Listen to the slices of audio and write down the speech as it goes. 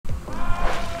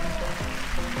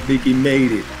Mickey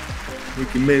made it.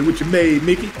 Mickey made it. What you made,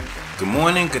 Mickey? Good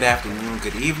morning, good afternoon,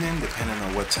 good evening, depending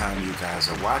on what time you guys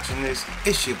are watching this.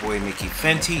 It's your boy Mickey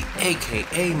Fenty,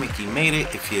 aka Mickey Made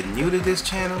It. If you're new to this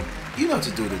channel, you know what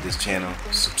to do to this channel.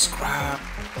 Subscribe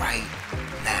right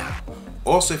now.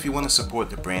 Also, if you want to support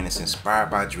the brand, it's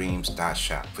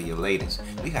inspiredbydreams.shop for your latest.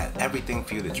 We got everything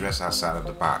for you to dress outside of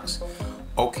the box.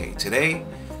 Okay, today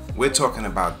we're talking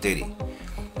about Diddy.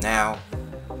 Now,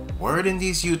 word in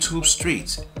these YouTube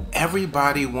streets,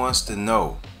 everybody wants to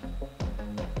know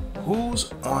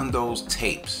who's on those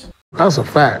tapes. That's a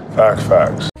fact.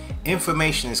 Facts.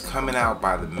 Information is coming out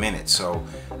by the minute, so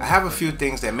I have a few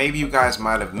things that maybe you guys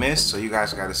might have missed, so you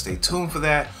guys got to stay tuned for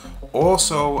that.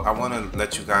 Also, I want to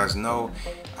let you guys know,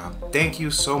 thank you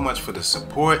so much for the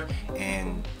support,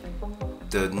 and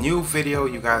the new video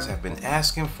you guys have been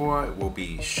asking for will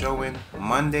be showing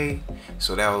Monday,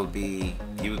 so that will be,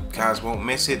 you guys won't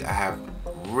miss it. I have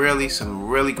some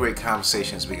really great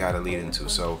conversations we got to lead into,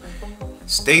 so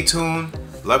stay tuned.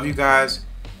 Love you guys,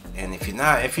 and if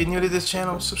you're new to this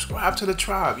channel, subscribe to the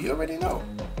tribe. You already know.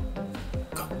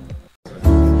 Go.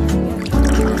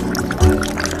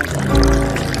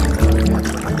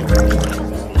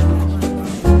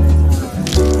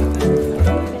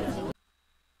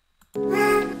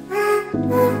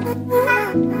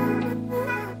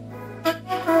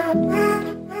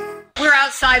 We're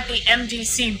outside the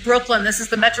MDC Brooklyn. This is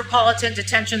the Metropolitan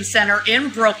Detention Center in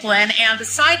Brooklyn, and the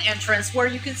side entrance where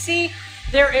you can see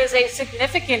there is a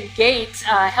significant gate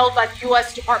held by the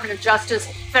U.S. Department of Justice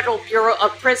Federal Bureau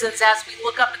of Prisons. As we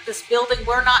look up at this building,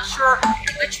 we're not sure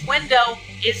which window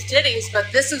is Diddy's,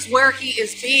 but this is where he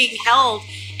is being held.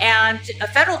 And a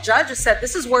federal judge has said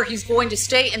this is where he's going to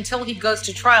stay until he goes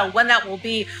to trial. When that will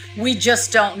be, we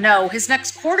just don't know. His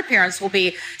next court appearance will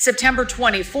be September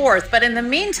 24th. But in the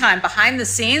meantime, behind the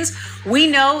scenes, we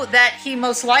know that he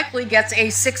most likely gets a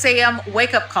 6 a.m.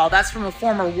 wake-up call. That's from a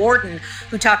former warden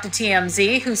who talked to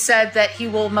TMZ, who said that he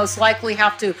will most likely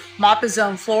have to mop his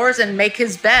own floors and make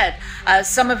his bed.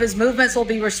 Some of his movements will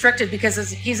be restricted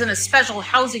because he's in a special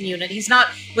housing unit. He's not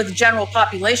with the general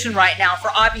population right now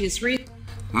for obvious reasons.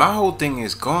 My whole thing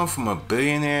is going from a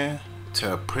billionaire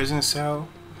to a prison cell.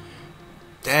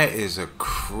 That is a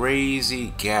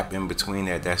crazy gap in between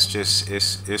that. That's just,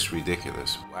 it's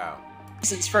ridiculous. Wow.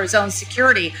 For his own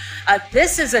security.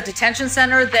 This is a detention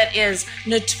center that is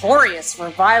notorious for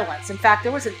violence. In fact,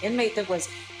 there was an inmate that was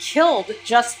killed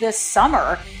just this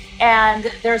summer.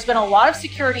 And there's been a lot of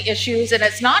security issues, and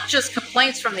it's not just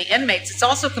complaints from the inmates, it's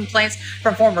also complaints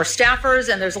from former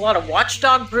staffers, and there's a lot of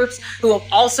watchdog groups who have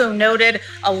also noted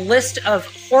a list of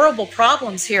horrible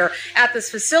problems here at this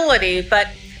facility. But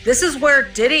this is where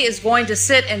Diddy is going to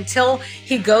sit until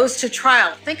he goes to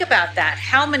trial. Think about that,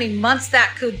 how many months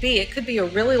that could be. It could be a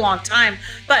really long time,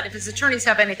 but if his attorneys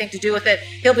have anything to do with it,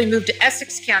 he'll be moved to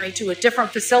Essex County to a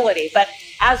different facility. But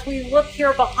as we look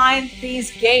here behind these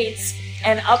gates,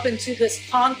 and up into this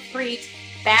concrete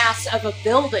mass of a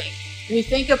building, we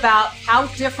think about how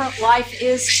different life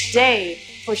is today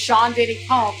for Sean Diddy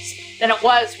Combs than it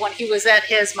was when he was at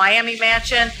his Miami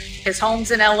mansion, his homes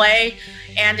in LA,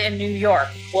 and in New York.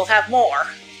 We'll have more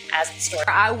as the story.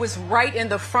 I was right in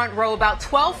the front row, about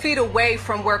 12 feet away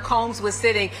from where Combs was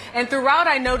sitting, and throughout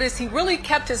I noticed he really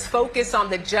kept his focus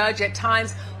on the judge, at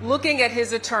times looking at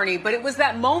his attorney. But it was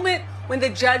that moment when the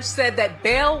judge said that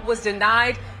bail was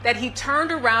denied that he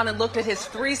turned around and looked at his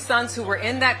 3 sons who were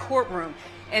in that courtroom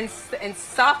and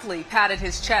softly patted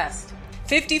his chest.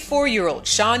 54-year-old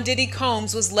Sean Diddy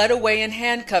Combs was led away in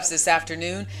handcuffs this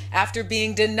afternoon after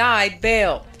being denied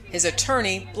bail. His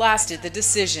attorney blasted the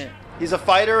decision. He's a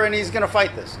fighter and he's going to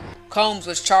fight this. Combs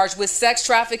was charged with sex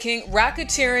trafficking,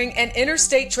 racketeering, and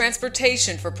interstate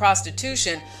transportation for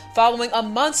prostitution following a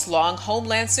months-long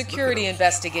Homeland Security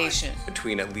investigation.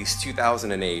 Between at least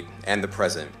 2008 and the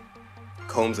present,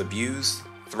 Combs abused,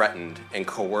 threatened, and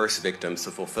coerced victims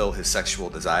to fulfill his sexual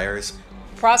desires.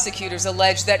 Prosecutors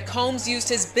allege that Combs used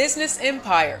his business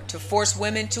empire to force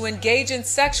women to engage in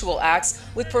sexual acts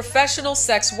with professional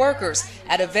sex workers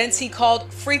at events he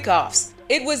called freak-offs.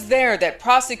 It was there that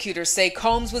prosecutors say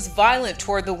Combs was violent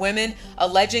toward the women,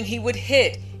 alleging he would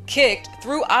hit, kicked,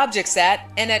 threw objects at,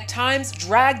 and at times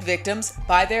dragged victims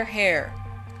by their hair.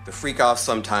 The freak-offs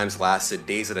sometimes lasted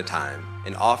days at a time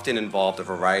and often involved a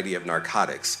variety of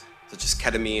narcotics such as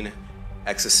ketamine,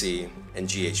 ecstasy, and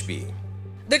GHB.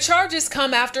 The charges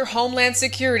come after Homeland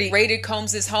Security raided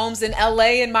Combs' homes in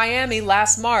LA and Miami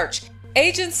last March.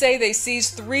 Agents say they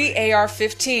seized 3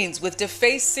 AR-15s with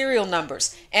defaced serial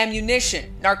numbers,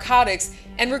 ammunition, narcotics,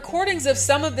 and recordings of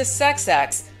some of the sex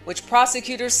acts, which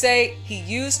prosecutors say he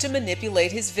used to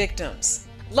manipulate his victims.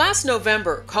 Last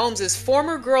November, Combs'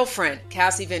 former girlfriend,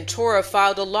 Cassie Ventura,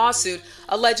 filed a lawsuit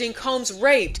alleging Combs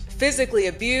raped, physically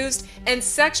abused, and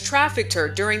sex trafficked her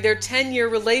during their 10-year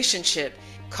relationship.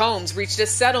 Combs reached a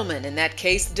settlement in that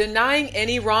case, denying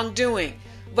any wrongdoing.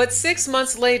 But 6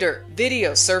 months later,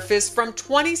 video surfaced from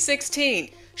 2016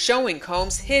 showing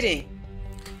Combs hitting.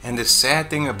 And the sad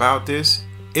thing about this,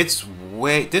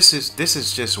 this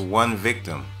is just one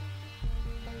victim.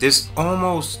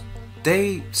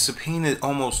 They subpoenaed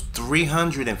almost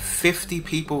 350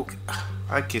 people.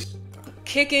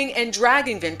 Kicking and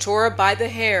dragging Ventura by the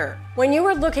hair. When you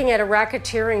are looking at a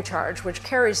racketeering charge, which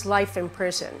carries life in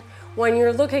prison, when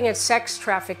you're looking at sex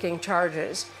trafficking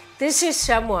charges, this is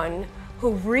someone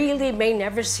who really may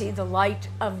never see the light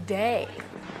of day.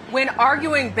 When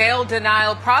arguing bail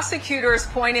denial, prosecutors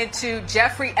pointed to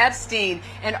Jeffrey Epstein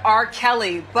and R.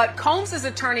 Kelly, but Combs'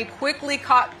 attorney quickly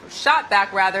shot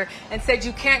back and said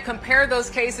you can't compare those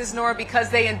cases, Nora, because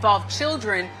they involve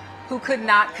children who could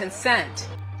not consent.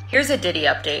 Here's a Diddy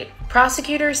update.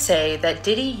 Prosecutors say that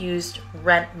Diddy used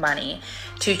rent money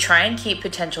to try and keep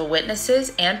potential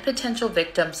witnesses and potential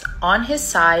victims on his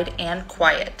side and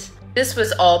quiet. This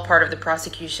was all part of the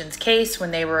prosecution's case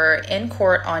when they were in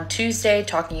court on Tuesday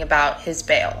talking about his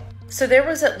bail. So there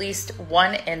was at least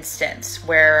one instance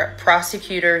where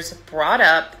prosecutors brought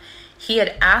up he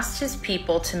had asked his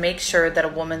people to make sure that a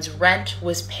woman's rent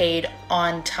was paid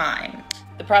on time.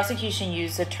 The prosecution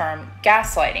used the term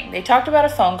gaslighting. They talked about a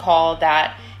phone call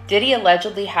that Diddy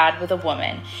allegedly had with a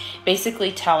woman,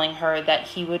 basically telling her that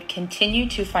he would continue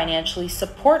to financially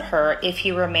support her if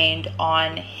he remained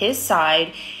on his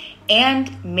side,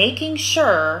 and making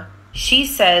sure she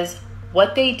says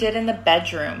what they did in the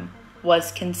bedroom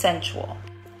was consensual.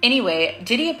 Anyway,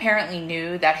 Diddy apparently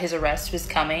knew that his arrest was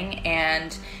coming,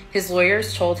 and his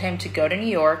lawyers told him to go to New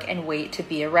York and wait to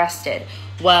be arrested.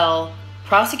 Well,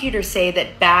 prosecutors say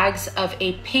that bags of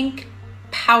a pink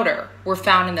powder were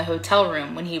found in the hotel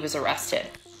room when he was arrested.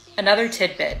 Another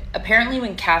tidbit, apparently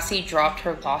when Cassie dropped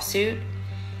her lawsuit,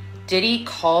 Diddy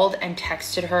called and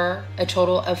texted her a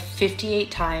total of 58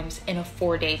 times in a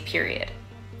 4-day period.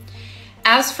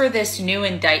 As for this new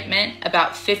indictment,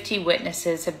 about 50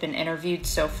 witnesses have been interviewed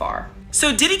so far.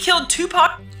 So Diddy killed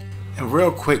Tupac? And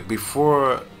real quick,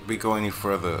 before we go any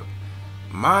further,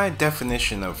 my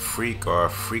definition of freak or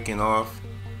freaking off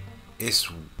is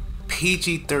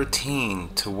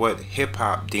PG-13 to what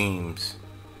hip-hop deems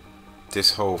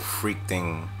this whole freak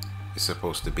thing is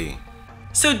supposed to be.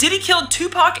 So Diddy killed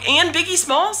Tupac and Biggie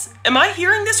Smalls? Am I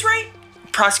hearing this right?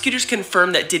 Prosecutors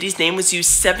confirmed that Diddy's name was used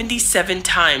 77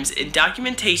 times in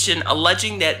documentation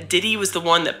alleging that Diddy was the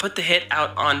one that put the hit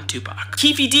out on Tupac.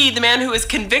 Keefe D, the man who is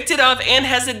convicted of and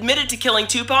has admitted to killing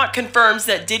Tupac, confirms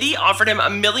that Diddy offered him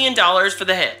 $1 million for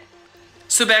the hit.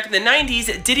 So back in the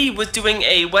 90s, Diddy was doing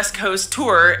a West Coast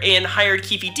tour and hired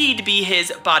Keefe D to be his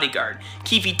bodyguard.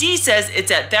 Keefe D says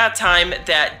it's at that time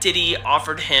that Diddy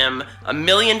offered him $1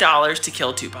 million to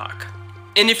kill Tupac.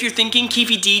 And if you're thinking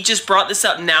Keefe D just brought this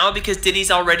up now because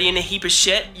Diddy's already in a heap of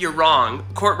shit, you're wrong.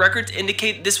 Court records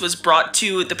indicate this was brought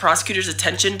to the prosecutor's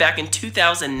attention back in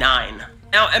 2009.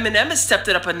 Now, Eminem has stepped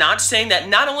it up a notch, saying that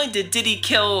not only did Diddy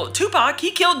kill Tupac,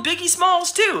 he killed Biggie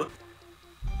Smalls too.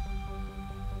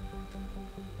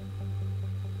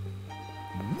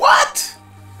 What?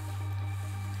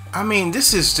 I mean,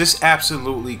 this is just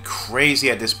absolutely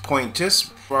crazy at this point.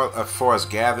 Just as far as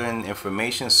gathering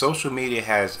information, social media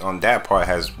has, on that part,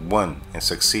 has won and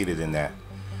succeeded in that.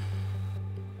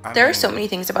 There are so many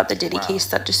things about the Diddy case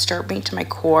that disturb me to my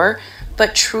core,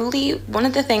 but truly, one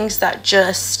of the things that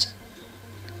just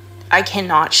I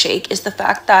cannot shake is the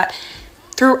fact that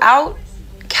throughout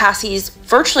Cassie's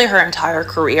virtually her entire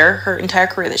career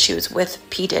that she was with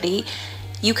P. Diddy,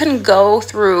 you can go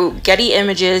through Getty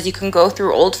Images, you can go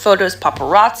through old photos,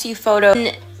 paparazzi photos.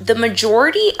 In the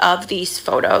majority of these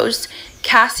photos,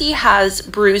 Cassie has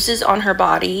bruises on her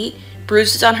body,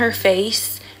 bruises on her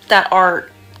face that are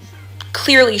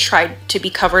clearly tried to be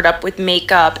covered up with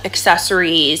makeup,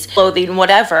 accessories, clothing,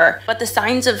 whatever. But the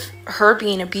signs of her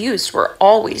being abused were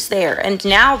always there. And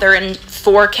now they're in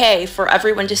 4K for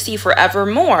everyone to see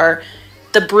forevermore.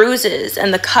 The bruises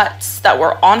and the cuts that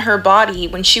were on her body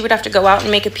when she would have to go out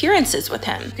and make appearances with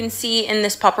him. You can see in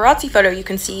this paparazzi photo, you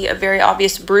can see a very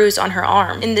obvious bruise on her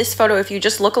arm. In this photo, if you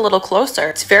just look a little closer,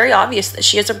 it's very obvious that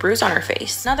she has a bruise on her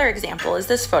face. Another example is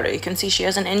this photo. You can see she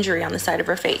has an injury on the side of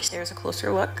her face. There's a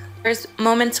closer look. There's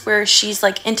moments where she's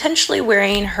like intentionally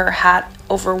wearing her hat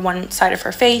over one side of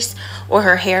her face or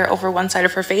her hair over one side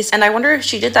of her face. And I wonder if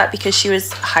she did that because she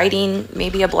was hiding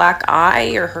maybe a black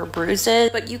eye or her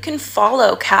bruises. But you can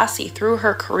follow Cassie through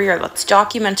her career. That's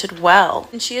documented well.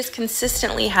 And she has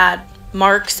consistently had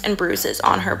marks and bruises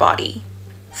on her body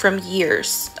from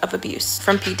years of abuse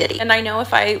from P. Diddy. And I know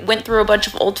if I went through a bunch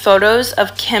of old photos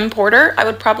of Kim Porter, I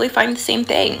would probably find the same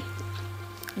thing.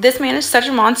 This man is such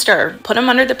a monster. Put him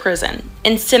under the prison.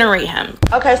 Incinerate him.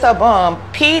 Okay, so boom.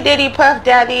 P. Diddy, Puff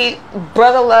Daddy,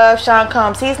 Brother Love, Sean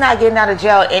Combs, he's not getting out of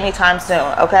jail anytime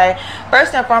soon, okay?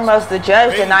 First and foremost, the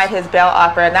judge denied his bail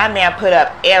offer, and that man put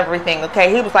up everything,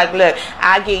 okay? He was like, look,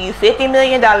 I'll give you $50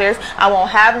 million. I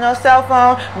won't have no cell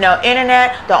phone, no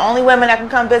internet. The only women that can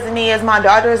come visit me is my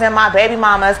daughters and my baby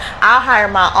mamas. I'll hire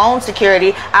my own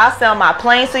security. I'll sell my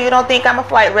plane so you don't think I'm a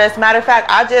flight risk. Matter of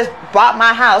fact, I just bought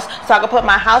my house so I could put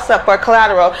my house up for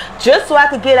collateral just so I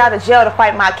could get out of jail to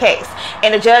fight my case.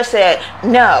 And the judge said,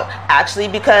 no, actually,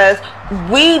 because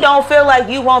we don't feel like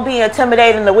you won't be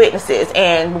intimidating the witnesses,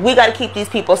 and we got to keep these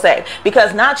people safe,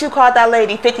 because not you called that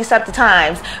lady 50-something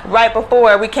times right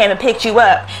before we came and picked you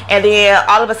up, and then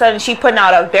all of a sudden she putting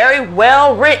out a very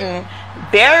well written,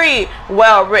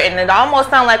 it almost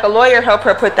sounded like a lawyer helped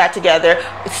her put that together,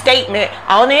 statement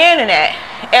on the internet,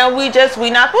 and we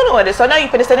not fooling with it. So now you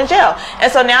finna sit in jail.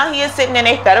 And so now he is sitting in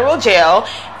a federal jail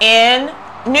in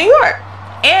New York.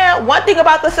 And one thing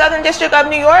about the Southern District of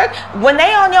New York, when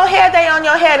they on your head,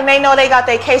 and they know they got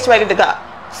their case ready to go.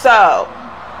 So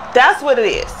that's what it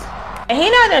is. And he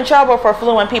not in trouble for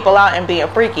fluing people out and being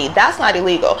freaky. That's not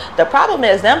illegal. The problem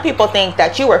is them people think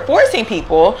that you were forcing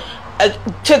people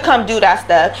to come do that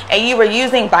stuff, and you were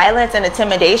using violence and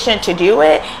intimidation to do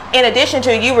it, in addition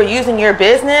to you were using your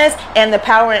business and the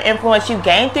power and influence you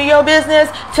gained through your business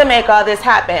to make all this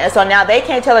happen. And so now they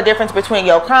can't tell the difference between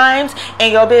your crimes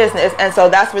and your business, and so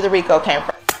that's where the RICO came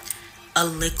from. A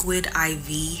liquid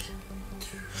IV,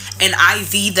 an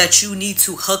IV that you need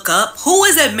to hook up. Who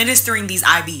is administering these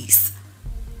IVs?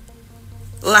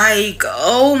 Like,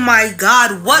 oh my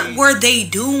God, what were they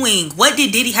doing? What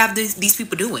did Diddy have these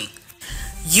people doing?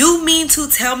 You mean to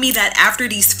tell me that after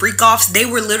these freak-offs, they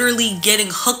were literally getting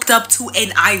hooked up to an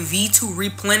IV to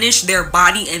replenish their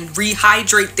body and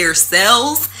rehydrate their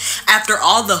cells after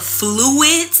all the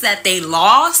fluids that they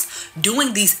lost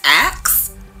doing these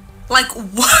acts? Like,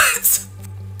 what?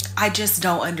 I just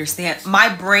don't understand. My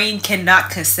brain cannot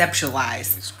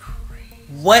conceptualize.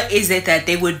 What is it that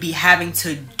they would be having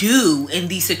to do in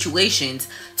these situations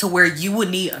to where you would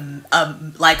need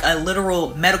like a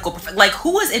literal medical, like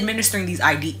who was administering these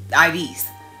IVs?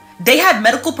 They had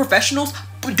medical professionals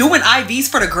doing IVs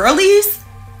for the girlies?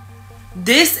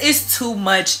 This is too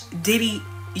much. Diddy,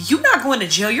 you're not going to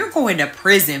jail, you're going to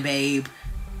prison, babe.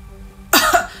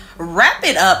 Wrap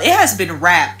it up. It has been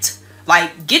wrapped.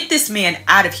 Like, get this man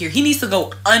out of here. He needs to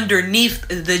go underneath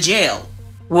the jail.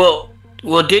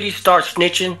 Will Diddy start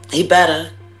snitching? He better.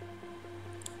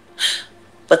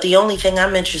 But the only thing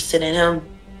I'm interested in him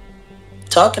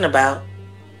talking about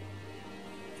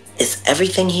is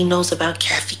everything he knows about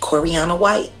Kathy Coriana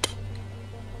White.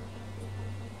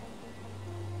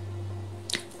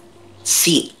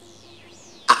 See,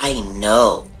 I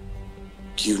know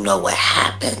you know what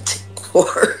happened to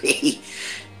Corey.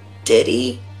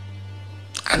 Diddy,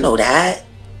 I know that.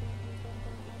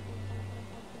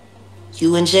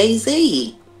 You and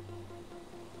Jay-Z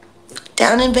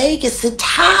down in Vegas at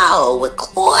Tao with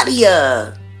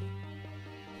Claudia.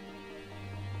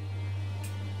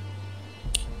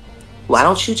 Why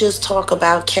don't you just talk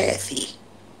about Kathy?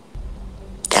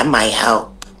 That might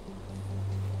help.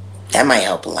 That might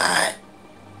help a lot.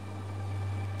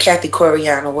 Kathy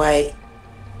Coriana White,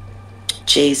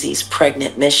 Jay-Z's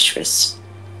pregnant mistress,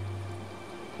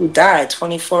 who died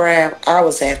 24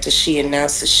 hours after she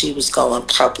announced that she was going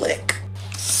public.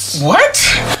 What?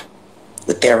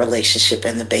 With their relationship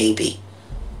and the baby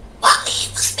while he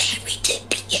was married to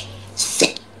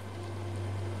Beyonce.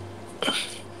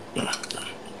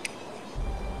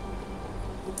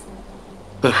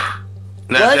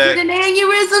 Was it an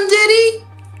aneurysm, Diddy?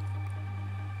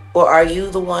 Or are you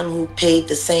the one who paid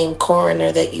the same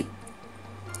coroner that you...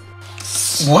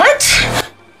 What?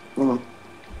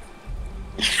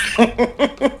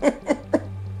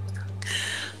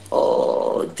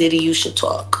 Oh, Diddy, you should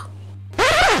talk.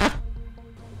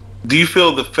 Do you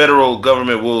feel the federal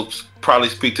government will probably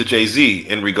speak to Jay-Z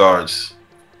in regards?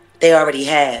 They already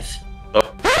have.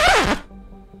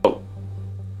 Oh.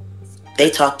 They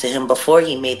talked to him before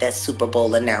he made that Super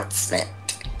Bowl announcement.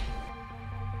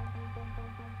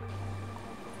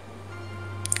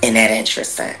 Isn't that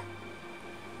interesting?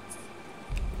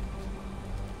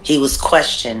 He was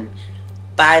questioned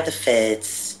by the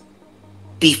feds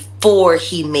before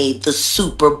he made the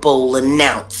Super Bowl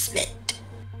announcement.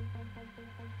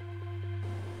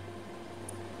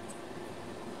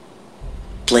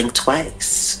 Blink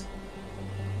twice.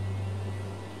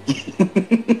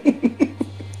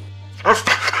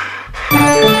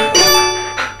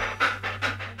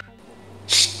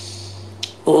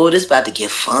 Oh, this about to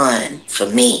get fun for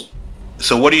me.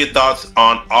 So what are your thoughts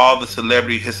on all the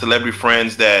his celebrity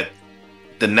friends that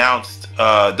denounced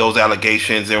those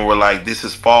allegations and were like, this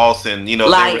is false, and you know,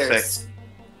 liars. They were saying,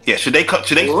 yeah, should they speak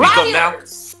up now?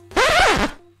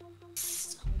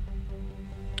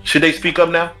 Should they speak up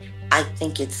now? I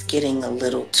think it's getting a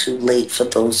little too late for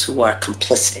those who are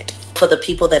complicit. For the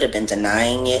people that have been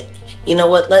denying it, you know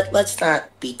what? Let's not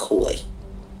be coy.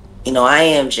 You know, I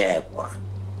am Jaguar,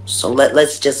 so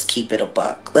let's just keep it a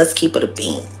buck. Let's keep it a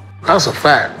bean. That's a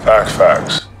fact.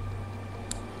 Facts.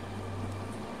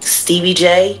 Stevie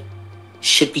J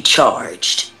should be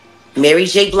charged. Mary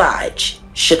J. Blige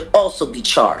should also be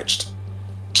charged.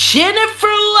 Jennifer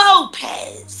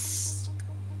Lopez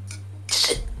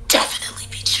should definitely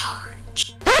be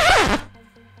charged.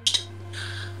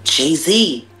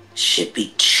 Jay-Z should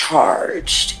be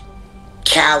charged.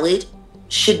 Khaled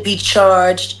should be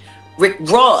charged. Rick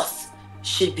Ross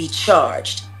should be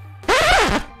charged.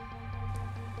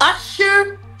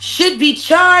 Usher should be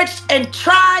charged and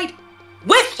tried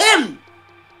with him.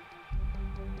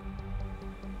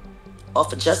 Or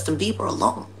for Justin Bieber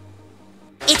alone.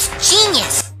 It's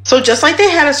genius. So just like they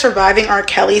had a surviving R.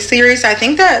 Kelly series, I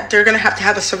think that they're going to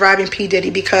have a surviving P.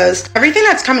 Diddy, because everything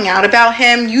that's coming out about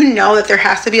him, you know that there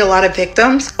has to be a lot of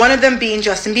victims. One of them being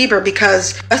Justin Bieber,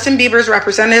 because Justin Bieber's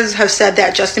representatives have said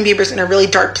that Justin Bieber's in a really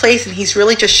dark place and he's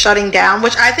really just shutting down,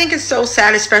 which I think is so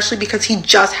sad, especially because he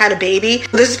just had a baby.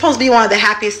 This is supposed to be one of the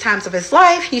happiest times of his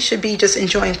life. He should be just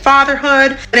enjoying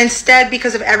fatherhood. But instead,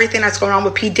 because of everything that's going on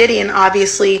with P. Diddy, and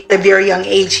obviously at a very young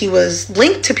age he was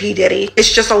linked to P. Diddy,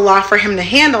 it's just a lot for him to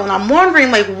handle. And I'm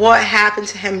wondering like what happened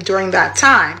to him during that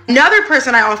time. Another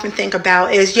person I often think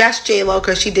about is, yes, J-Lo,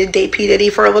 because she did date P. Diddy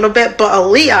for a little bit, but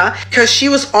Aaliyah, because she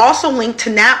was also linked to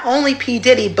not only P.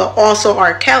 Diddy but also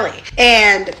R. Kelly.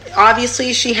 And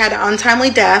obviously she had an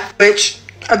untimely death, which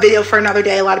a video for another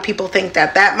day. A lot of people think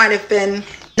that that might have been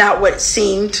not what it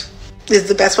seemed, is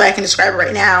the best way I can describe it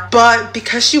right now. But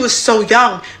because she was so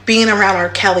young, being around R.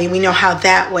 Kelly, we know how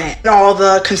that went. And all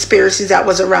the conspiracies that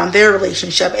was around their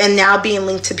relationship. And now being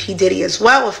linked to P. Diddy as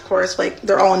well, of course. Like,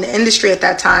 they're all in the industry at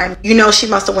that time. You know she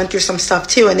must have went through some stuff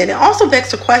too. And then it also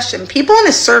begs the question, people in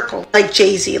his circle, like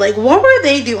Jay-Z, like what were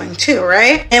they doing too,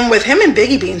 right? And with him and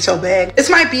Biggie being so big, this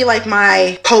might be like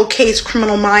my cold case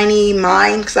criminal mindy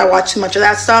mind, because I watch too much of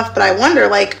that stuff. But I wonder,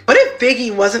 like, what if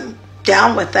Biggie wasn't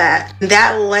down with that?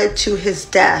 That led to his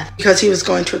death because he was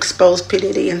going to expose P.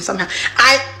 Diddy, and somehow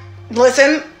I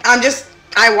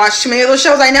watch too many of those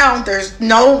shows. I know there's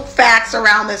no facts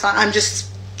around this. I'm just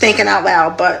thinking out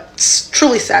loud, but it's a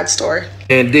truly sad story.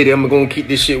 And Diddy, I'm gonna keep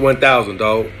this shit 1,000,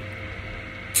 dog.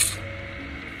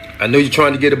 I know you're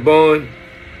trying to get a bond,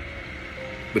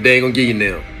 but they ain't gonna give you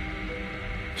now.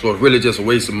 So it's really just a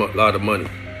waste of a lot of money.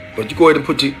 But you go ahead and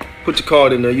put your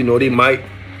card in there. You know they might.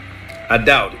 I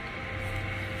doubt it.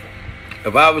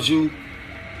 If I was you,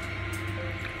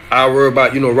 I worry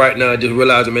about, right now, just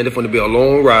realizing, man, it's going to be a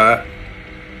long ride.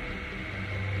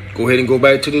 Go ahead and go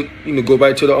back to the,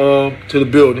 to the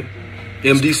building,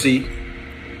 MDC.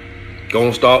 Go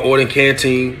and start ordering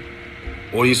canteen,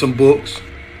 order you some books,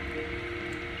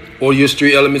 order your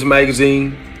Street Elements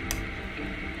magazine.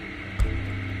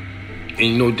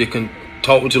 And, they can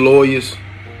talk with your lawyers.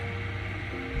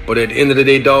 But at the end of the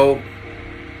day, dog,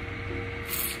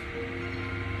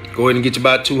 go ahead and get you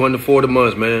about 240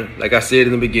 months, man. Like I said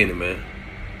in the beginning, man.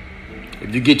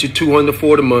 If you get you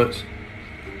 240 months,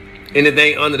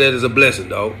 anything under that is a blessing,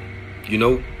 dog.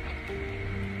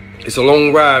 It's a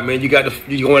long ride, man.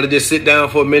 You want to just sit down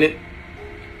for a minute,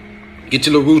 get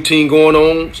your little routine going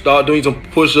on, start doing some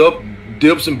push-up,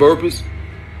 dips and burpees.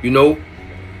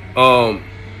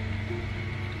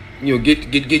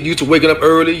 Get used to waking up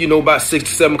early. About 6 to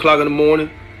 7 o'clock in the morning,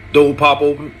 door pop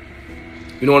open.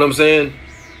 You know what I'm saying?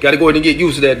 Got to go ahead and get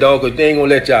used to that, dog, because they ain't going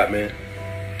to let you out, man.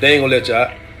 They ain't going to let you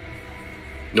out.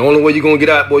 The only way you're going to get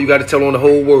out, boy, you got to tell on the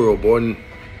whole world, boy. And,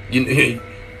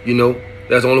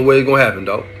 that's the only way it's going to happen,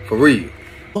 dog. For real.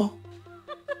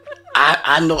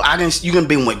 I know you done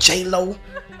been with J-Lo.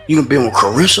 You done been with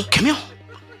Carissa. Come here.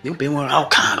 You been with all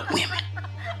kind of women.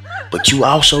 But you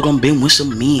also done been with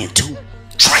some men, too.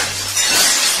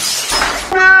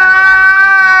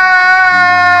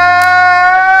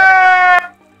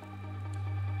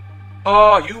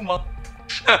 Oh, you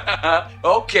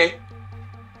okay.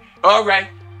 All right.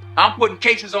 I'm putting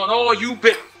cases on all you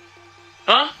bitches.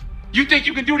 Huh? You think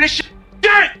you can do this shit?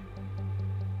 Dang!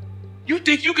 You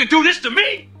think you can do this to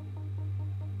me?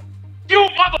 You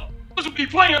motherfuckers will be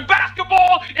playing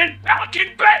basketball in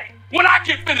Pelican Bay when I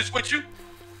get finished with you.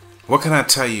 What can I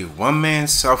tell you? One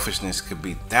man's selfishness could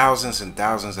be thousands and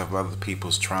thousands of other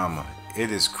people's trauma.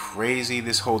 It is crazy,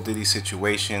 this whole Diddy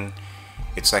situation.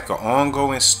 It's like an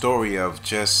ongoing story of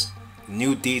just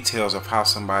new details of how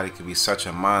somebody could be such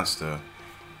a monster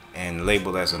and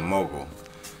labeled as a mogul.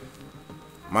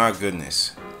 My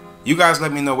goodness. You guys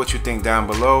let me know what you think down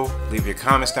below. Leave your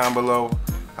comments down below.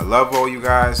 I love all you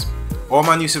guys. All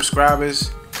my new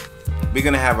subscribers. We're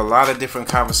going to have a lot of different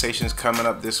conversations coming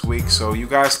up this week. So you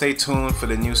guys stay tuned for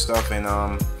the new stuff. And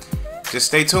just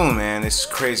stay tuned, man. It's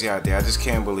crazy out there. I just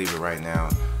can't believe it right now.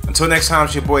 Until next time,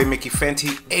 it's your boy Mickey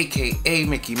Fenty, aka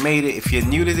Mickey Made It. If you're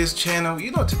new to this channel,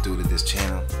 you know what to do to this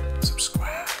channel. Subscribe.